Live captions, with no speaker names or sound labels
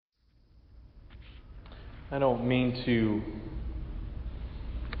I don't mean to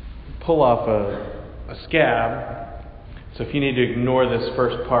pull off a scab, so if you need to ignore this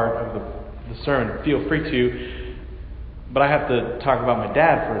first part of the sermon, feel free to. But I have to talk about my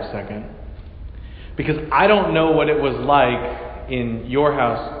dad for a second, because I don't know what it was like in your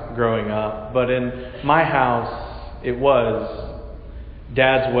house growing up, but in my house it was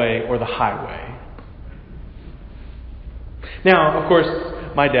Dad's way or the highway. Now, of course,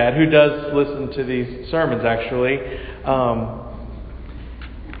 my dad, who does listen to these sermons actually,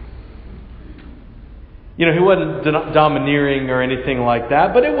 he wasn't domineering or anything like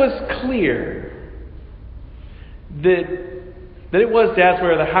that, but it was clear that it was Dad's way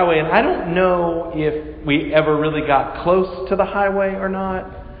or the highway. And I don't know if we ever really got close to the highway or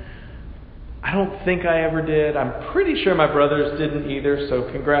not. I don't think I ever did. I'm pretty sure my brothers didn't either, so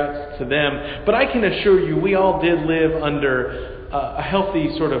congrats to them. But I can assure you, we all did live under a healthy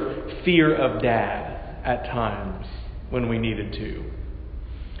sort of fear of Dad at times when we needed to.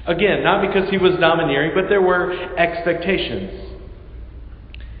 Again, not because he was domineering, but there were expectations.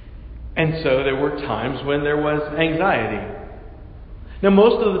 And so there were times when there was anxiety. Now,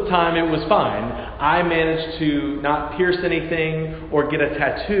 most of the time it was fine. I managed to not pierce anything or get a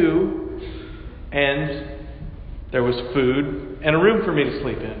tattoo, and there was food and a room for me to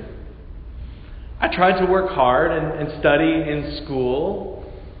sleep in. I tried to work hard and study in school,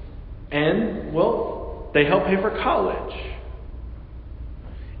 and, they helped pay for college.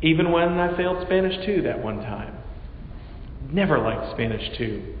 Even when I failed Spanish 2 that one time. Never liked Spanish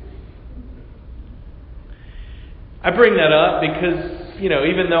 2. I bring that up because,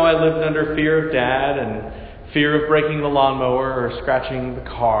 even though I lived under fear of Dad and fear of breaking the lawnmower or scratching the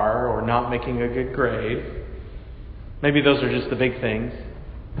car or not making a good grade, maybe those are just the big things.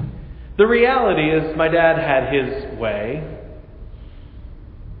 The reality is my dad had his way.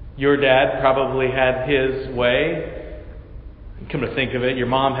 Your dad probably had his way. Come to think of it, your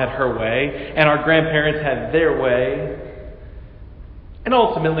mom had her way, and our grandparents had their way. And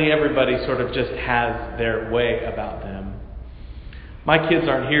ultimately, everybody sort of just has their way about them. My kids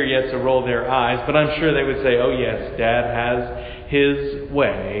aren't here yet to roll their eyes, but I'm sure they would say, oh yes, Dad has his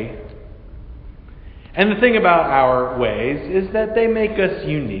way. And the thing about our ways is that they make us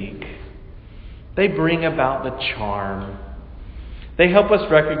unique. They bring about the charm. They help us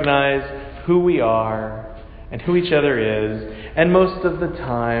recognize who we are and who each other is. And most of the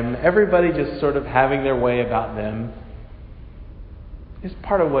time, everybody just sort of having their way about them is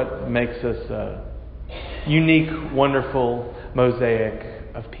part of what makes us a unique, wonderful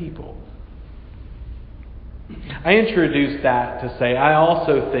mosaic of people. I introduced that to say I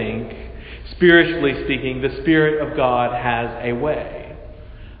also think, spiritually speaking, the Spirit of God has a way.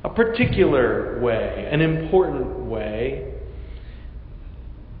 A particular way, an important way.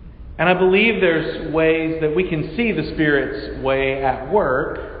 And I believe there's ways that we can see the Spirit's way at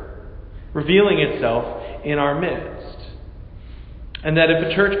work, revealing itself in our midst. And that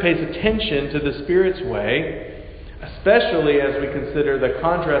if a church pays attention to the Spirit's way, especially as we consider the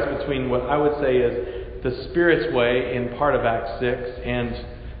contrast between what I would say is the Spirit's way in part of Acts 6 and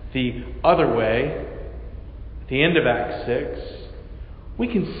the other way, at the end of Acts 6, we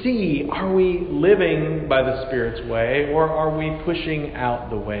can see, are we living by the Spirit's way, or are we pushing out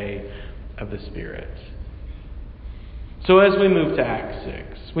the way of the Spirit? So as we move to Acts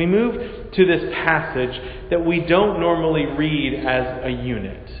 6, we move to this passage that we don't normally read as a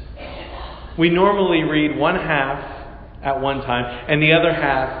unit. We normally read one half at one time and the other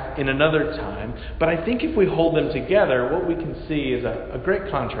half in another time. But I think if we hold them together, what we can see is a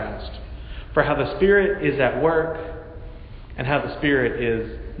great contrast for how the Spirit is at work and how the Spirit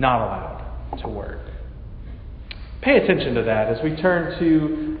is not allowed to work. Pay attention to that as we turn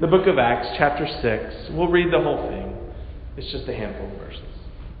to the book of Acts, chapter 6. We'll read the whole thing. It's just a handful of verses.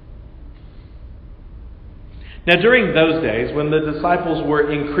 Now, during those days, when the disciples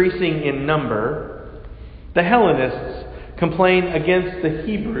were increasing in number, the Hellenists complained against the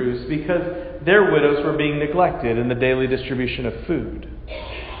Hebrews because their widows were being neglected in the daily distribution of food.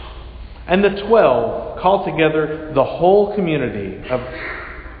 And the 12 called together the whole community of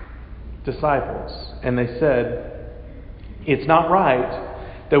disciples, and they said, "It's not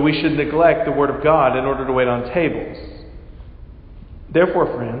right that we should neglect the Word of God in order to wait on tables. Therefore,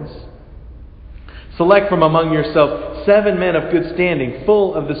 friends, select from among yourselves 7 men of good standing,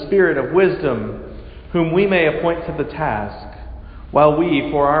 full of the spirit of wisdom, whom we may appoint to the task, while we,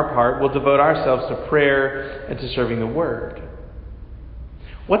 for our part, will devote ourselves to prayer and to serving the Word."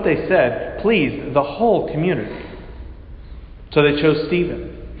 What they said pleased the whole community. So they chose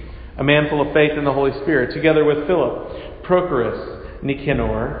Stephen, a man full of faith in the Holy Spirit, together with Philip, Prochorus,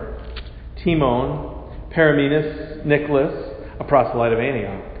 Nicanor, Timon, Paramenus, Nicholas, a proselyte of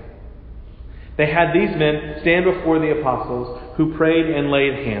Antioch. They had these men stand before the apostles, who prayed and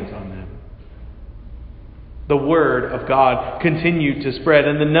laid hands on them. The word of God continued to spread,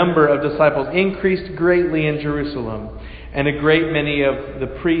 and the number of disciples increased greatly in Jerusalem, and a great many of the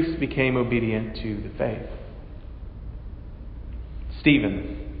priests became obedient to the faith.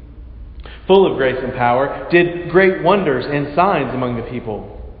 Stephen, full of grace and power, did great wonders and signs among the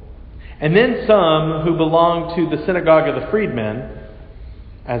people. And then some who belonged to the synagogue of the freedmen,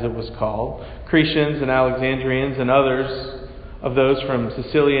 as it was called, Cretians and Alexandrians and others of those from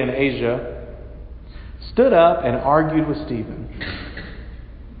Sicilia and Asia, stood up and argued with Stephen.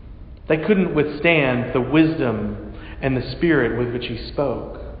 They couldn't withstand the wisdom and the spirit with which he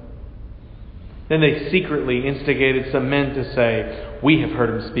spoke. Then they secretly instigated some men to say, "We have heard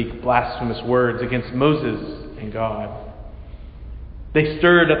him speak blasphemous words against Moses and God." They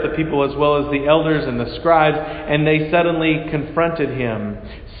stirred up the people as well as the elders and the scribes, and they suddenly confronted him,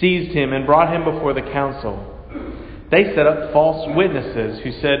 seized him, and brought him before the council. They set up false witnesses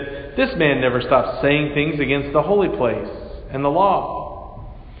who said, "This man never stops saying things against the holy place and the law.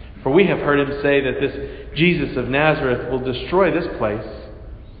 For we have heard him say that this Jesus of Nazareth will destroy this place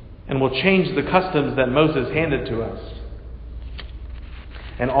and will change the customs that Moses handed to us."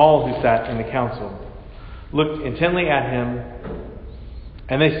 And all who sat in the council looked intently at him,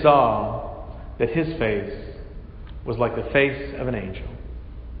 and they saw that his face was like the face of an angel.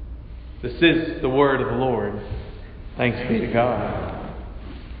 This is the word of the Lord. Thanks be to God.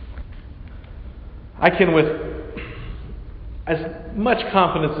 I can, with as much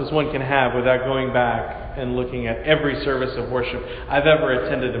confidence as one can have without going back and looking at every service of worship I've ever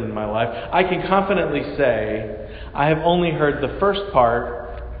attended in my life, I can confidently say I have only heard the first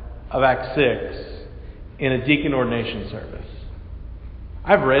part of Act 6 in a deacon ordination service.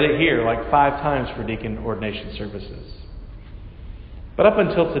 I've read it here like 5 times for deacon ordination services. But up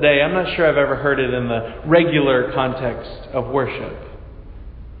until today, I'm not sure I've ever heard it in the regular context of worship.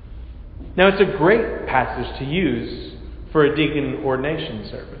 Now, it's a great passage to use for a deacon ordination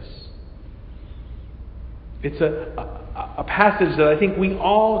service. It's a passage that I think we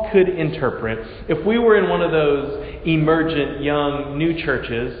all could interpret if we were in one of those emergent young new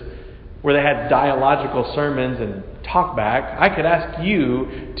churches where they had dialogical sermons and talk back. I could ask you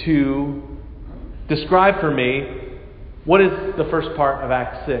to describe for me, what is the first part of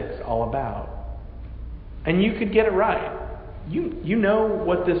Act 6 all about? And you could get it right. You know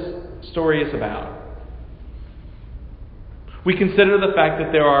what this story is about. We consider the fact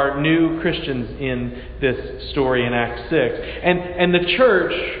that there are new Christians in this story in Act 6. And the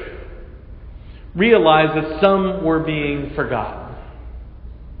church realized that some were being forgotten.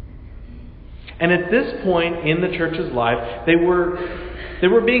 And at this point in the church's life, they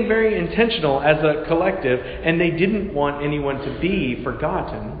were being very intentional as a collective, and they didn't want anyone to be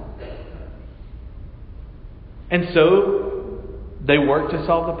forgotten. And so they worked to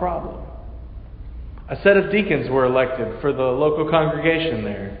solve the problem. A set of deacons were elected for the local congregation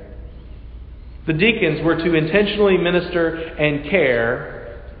there. The deacons were to intentionally minister and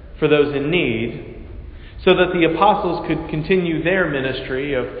care for those in need, so that the apostles could continue their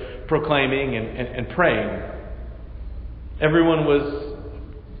ministry of proclaiming and praying. Everyone was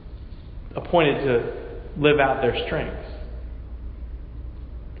appointed to live out their strengths.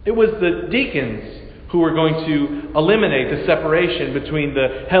 It was the deacons who were going to eliminate the separation between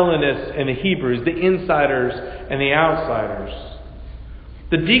the Hellenists and the Hebrews, the insiders and the outsiders.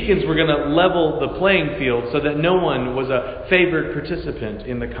 The deacons were going to level the playing field so that no one was a favored participant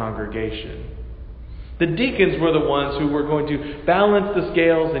in the congregation. The deacons were the ones who were going to balance the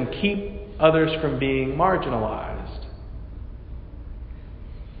scales and keep others from being marginalized.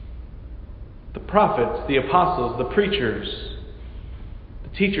 The prophets, the apostles, the preachers,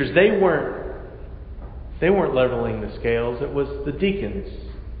 the teachers, they weren't leveling the scales. It was the deacons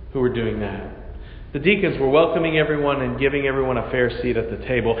who were doing that. The deacons were welcoming everyone and giving everyone a fair seat at the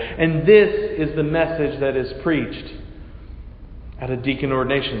table. And this is the message that is preached at a deacon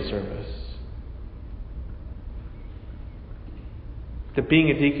ordination service. That being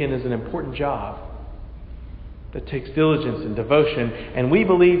a deacon is an important job that takes diligence and devotion, and we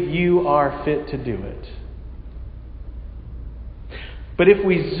believe you are fit to do it. But if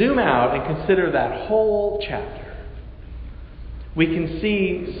we zoom out and consider that whole chapter, we can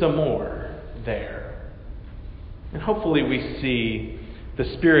see some more there. And hopefully we see the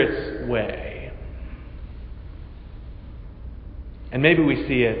Spirit's way. And maybe we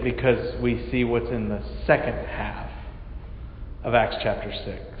see it because we see what's in the second half of Acts chapter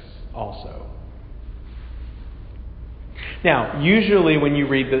 6 also. Now, usually when you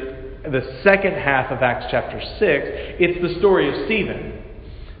read the second half of Acts chapter 6, it's the story of Stephen.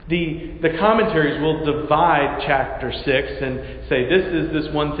 The commentaries will divide chapter 6 and say this is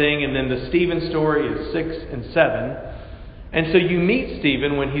this one thing, and then the Stephen story is 6 and 7. And so you meet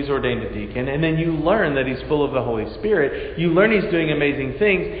Stephen when he's ordained a deacon, and then you learn that he's full of the Holy Spirit. You learn he's doing amazing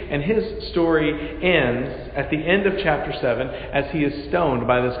things, and his story ends at the end of chapter 7 as he is stoned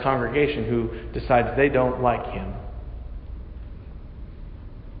by this congregation who decides they don't like him.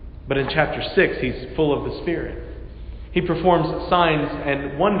 But in chapter 6, he's full of the Spirit. He performs signs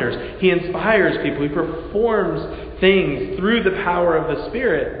and wonders. He inspires people. He performs things through the power of the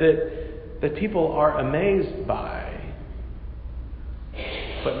Spirit that people are amazed by.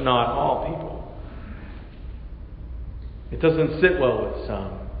 But not all people. It doesn't sit well with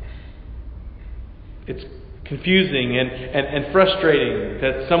some. It's confusing and frustrating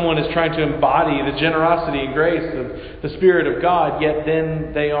that someone is trying to embody the generosity and grace of the Spirit of God, yet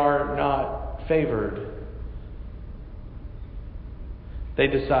then they are not favored. They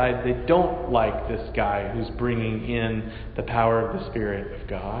decide they don't like this guy who's bringing in the power of the Spirit of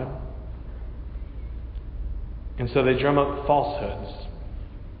God. And so they drum up falsehoods.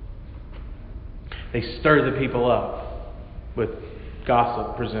 They stir the people up with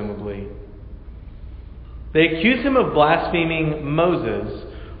gossip, presumably. They accuse him of blaspheming Moses,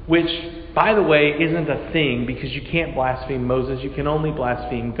 which, by the way, isn't a thing because you can't blaspheme Moses. You can only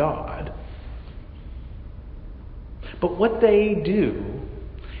blaspheme God. But what they do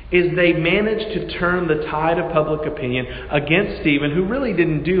is they manage to turn the tide of public opinion against Stephen, who really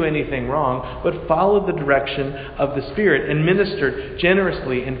didn't do anything wrong, but followed the direction of the Spirit and ministered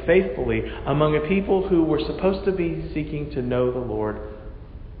generously and faithfully among a people who were supposed to be seeking to know the Lord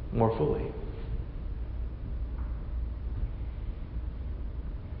more fully.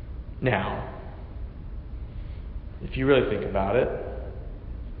 Now, if you really think about it,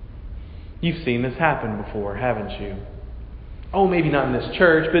 you've seen this happen before, haven't you? Oh, maybe not in this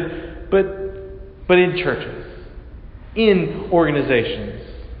church, but in churches, in organizations,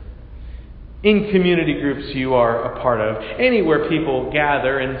 in community groups you are a part of, anywhere people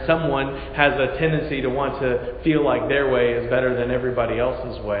gather and someone has a tendency to want to feel like their way is better than everybody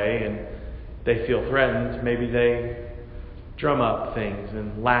else's way and they feel threatened. Maybe they drum up things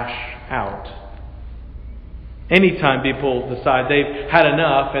and lash out. Anytime people decide they've had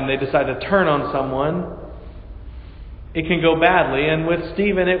enough and they decide to turn on someone, it can go badly, and with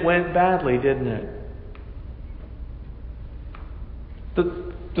Stephen it went badly, didn't it?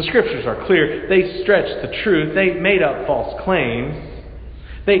 The Scriptures are clear. They stretched the truth. They made up false claims.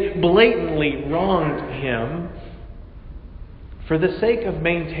 They blatantly wronged him for the sake of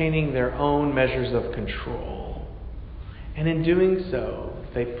maintaining their own measures of control. And in doing so,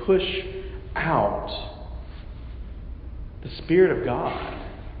 they push out the Spirit of God.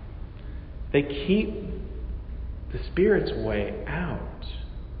 They keep the Spirit's way out.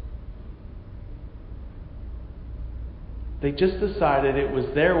 They just decided it was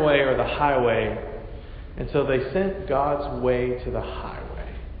their way or the highway, and so they sent God's way to the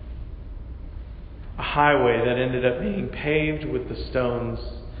highway. A highway that ended up being paved with the stones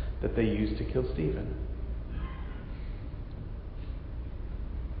that they used to kill Stephen.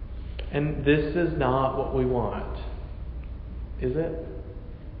 And this is not what we want, is it?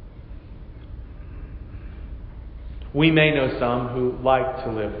 We may know some who like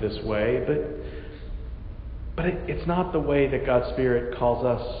to live this way, but it's not the way that God's Spirit calls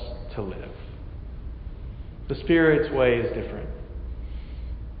us to live. The Spirit's way is different.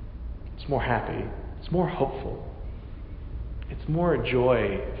 It's more happy. It's more hopeful. It's more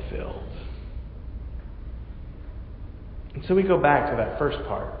joy-filled. And so we go back to that first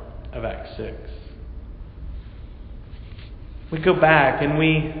part of Acts 6. We go back and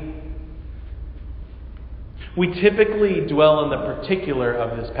we typically dwell on the particular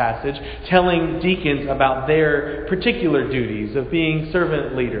of this passage, telling deacons about their particular duties of being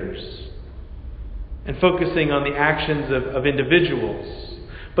servant leaders and focusing on the actions of individuals.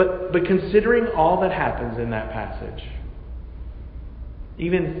 But considering all that happens in that passage,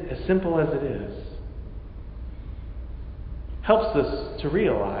 even as simple as it is, helps us to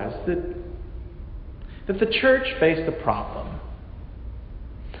realize that the church faced a problem.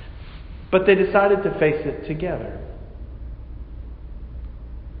 But they decided to face it together.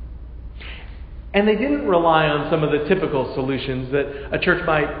 And they didn't rely on some of the typical solutions that a church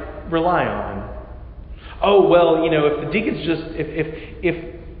might rely on. Oh, well, if the deacons just,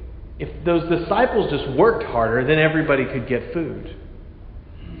 if those disciples just worked harder, then everybody could get food.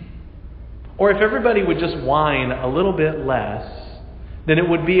 Or if everybody would just whine a little bit less, then it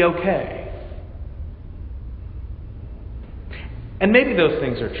would be okay. And maybe those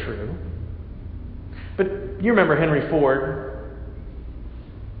things are true. But you remember Henry Ford.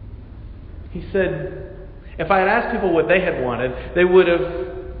 He said, if I had asked people what they had wanted, they would have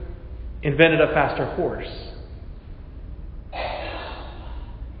invented a faster horse.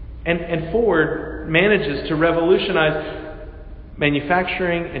 And Ford manages to revolutionize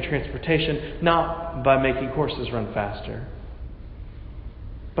manufacturing and transportation, not by making horses run faster,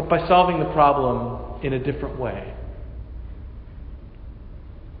 but by solving the problem in a different way.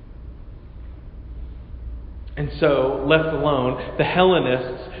 And so, left alone, the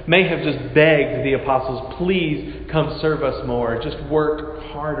Hellenists may have just begged the apostles, please come serve us more. Just work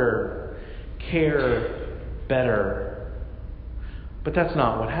harder. Care better. But that's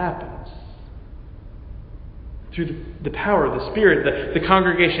not what happens. Through the power of the Spirit, the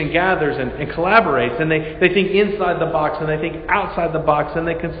congregation gathers and collaborates, and they think inside the box and they think outside the box, and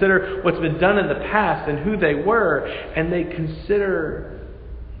they consider what's been done in the past and who they were, and they consider,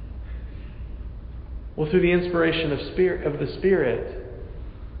 well, through the inspiration of the Spirit,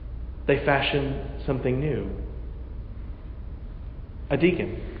 they fashion something new. A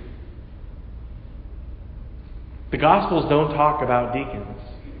deacon. The Gospels don't talk about deacons.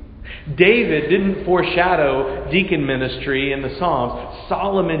 David didn't foreshadow deacon ministry in the Psalms.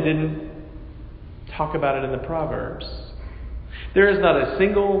 Solomon didn't talk about it in the Proverbs. There is not a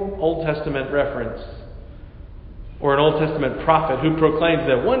single Old Testament reference or an Old Testament prophet who proclaims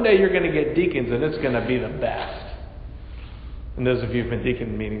that one day you're going to get deacons and it's going to be the best. And those of you who've been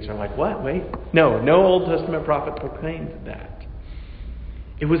deacon meetings are like, what? Wait. No Old Testament prophet proclaimed that.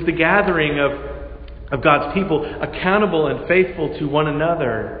 It was the gathering of God's people, accountable and faithful to one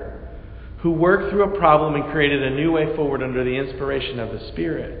another, who worked through a problem and created a new way forward under the inspiration of the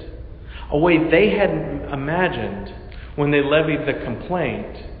Spirit. A way they hadn't imagined when they levied the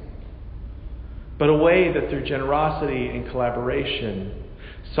complaint, but a way that through generosity and collaboration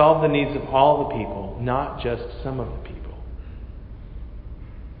solved the needs of all the people, not just some of the people.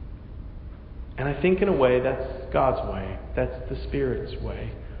 And I think in a way that's God's way. That's the Spirit's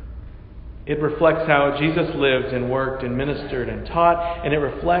way. It reflects how Jesus lived and worked and ministered and taught, and it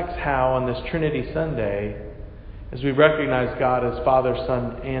reflects how on this Trinity Sunday, as we recognize God as Father,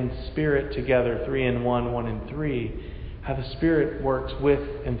 Son, and Spirit together, 3 in 1, 1 in 3, how the Spirit works with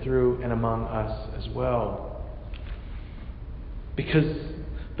and through and among us as well. Because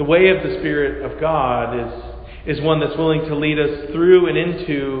the way of the Spirit of God is one that's willing to lead us through and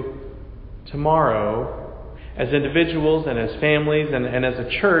into tomorrow, as individuals and as families and as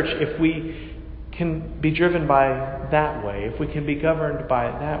a church, if we can be driven by that way, if we can be governed by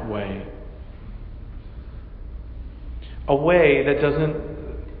that way. A way that doesn't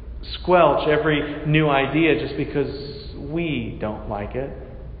squelch every new idea just because we don't like it.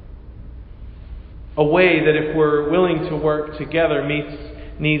 A way that if we're willing to work together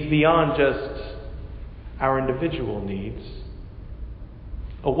meets needs beyond just our individual needs.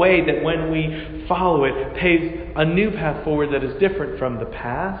 A way that when we follow it paves a new path forward that is different from the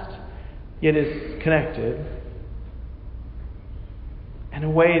past, yet is connected. And a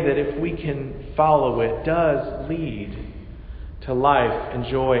way that if we can follow it does lead to life and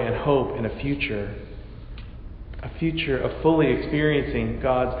joy and hope and a future. A future of fully experiencing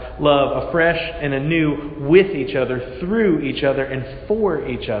God's love afresh and anew with each other, through each other, and for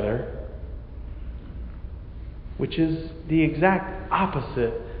each other. Which is the exact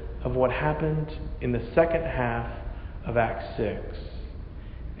opposite of what happened in the second half of Acts 6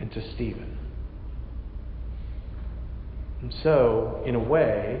 and to Stephen. And so, in a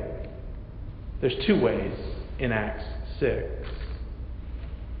way, there's two ways in Acts 6.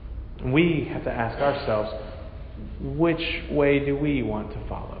 And we have to ask ourselves, which way do we want to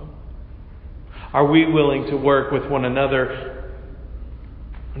follow? Are we willing to work with one another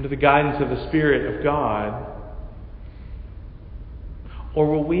under the guidance of the Spirit of God? Or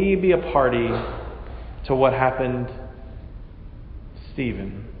will we be a party to what happened to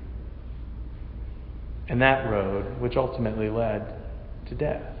Stephen and that road which ultimately led to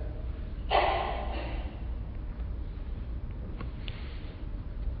death?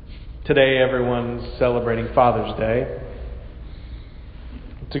 Today everyone's celebrating Father's Day.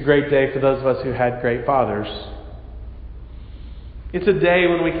 It's a great day for those of us who had great fathers. It's a day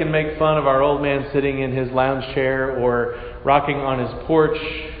when we can make fun of our old man sitting in his lounge chair or rocking on his porch,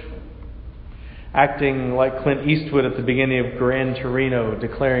 acting like Clint Eastwood at the beginning of Gran Torino,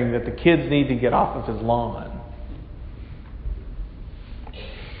 declaring that the kids need to get off of his lawn.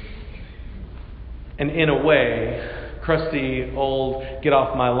 And in a way, crusty old get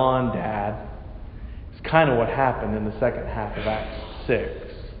off my lawn dad is kind of what happened in the second half of Acts 6,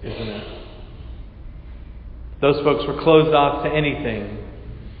 isn't it? Those folks were closed off to anything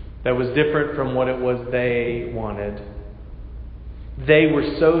that was different from what it was they wanted. They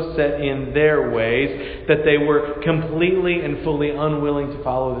were so set in their ways that they were completely and fully unwilling to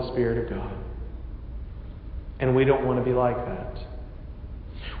follow the Spirit of God. And we don't want to be like that.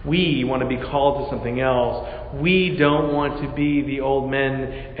 We want to be called to something else. We don't want to be the old men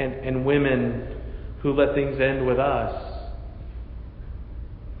and women who let things end with us.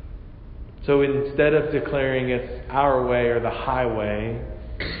 So instead of declaring it's our way or the highway,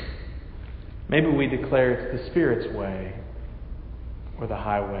 maybe we declare it's the Spirit's way or the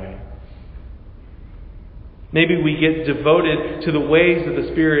highway. Maybe we get devoted to the ways of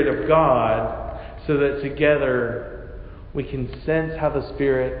the Spirit of God so that together we can sense how the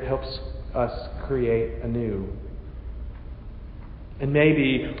Spirit helps us create anew. And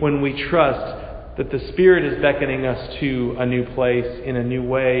maybe when we trust that the Spirit is beckoning us to a new place in a new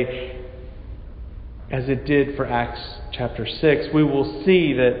way, as it did for Acts chapter 6, we will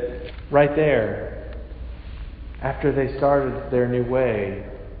see that right there, after they started their new way,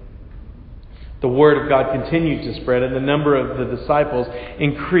 the Word of God continued to spread, and the number of the disciples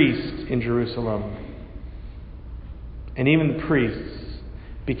increased in Jerusalem. And even the priests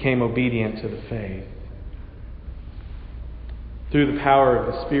became obedient to the faith. Through the power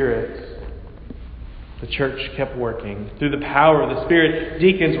of the Spirit, the church kept working. Through the power of the Spirit,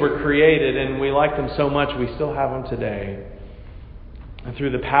 deacons were created, and we like them so much we still have them today. And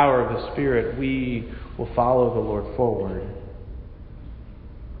through the power of the Spirit, we will follow the Lord forward.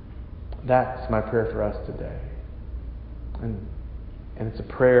 That's my prayer for us today. And it's a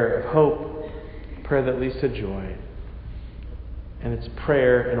prayer of hope, a prayer that leads to joy. And it's a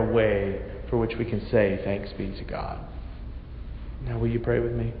prayer in a way for which we can say, thanks be to God. Now will you pray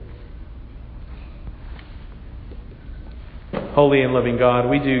with me? Holy and loving God,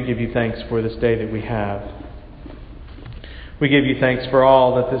 we do give you thanks for this day that we have. We give you thanks for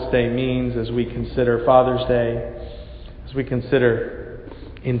all that this day means as we consider Father's Day, as we consider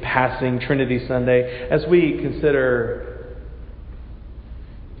in passing Trinity Sunday, as we consider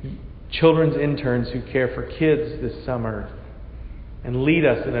children's interns who care for kids this summer and lead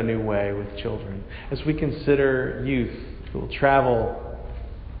us in a new way with children, as we consider youth who will travel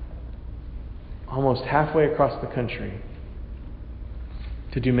almost halfway across the country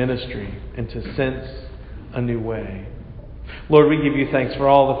to do ministry and to sense a new way. Lord, we give you thanks for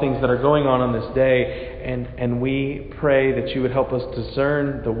all the things that are going on this day, and we pray that you would help us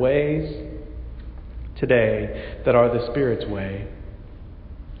discern the ways today that are the Spirit's way,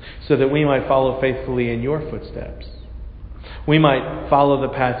 so that we might follow faithfully in your footsteps. We might follow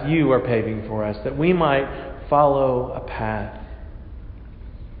the path you are paving for us, that we might follow a path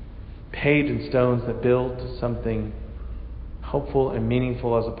paved in stones that build to something hopeful and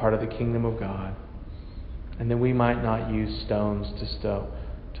meaningful as a part of the kingdom of God, and that we might not use stones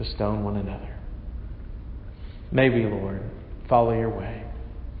to stone one another. May we, Lord, follow your way.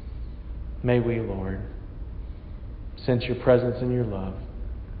 May we, Lord, sense your presence and your love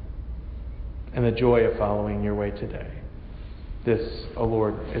and the joy of following your way today. This, O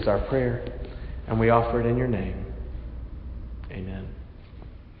Lord, is our prayer, and we offer it in your name. Amen.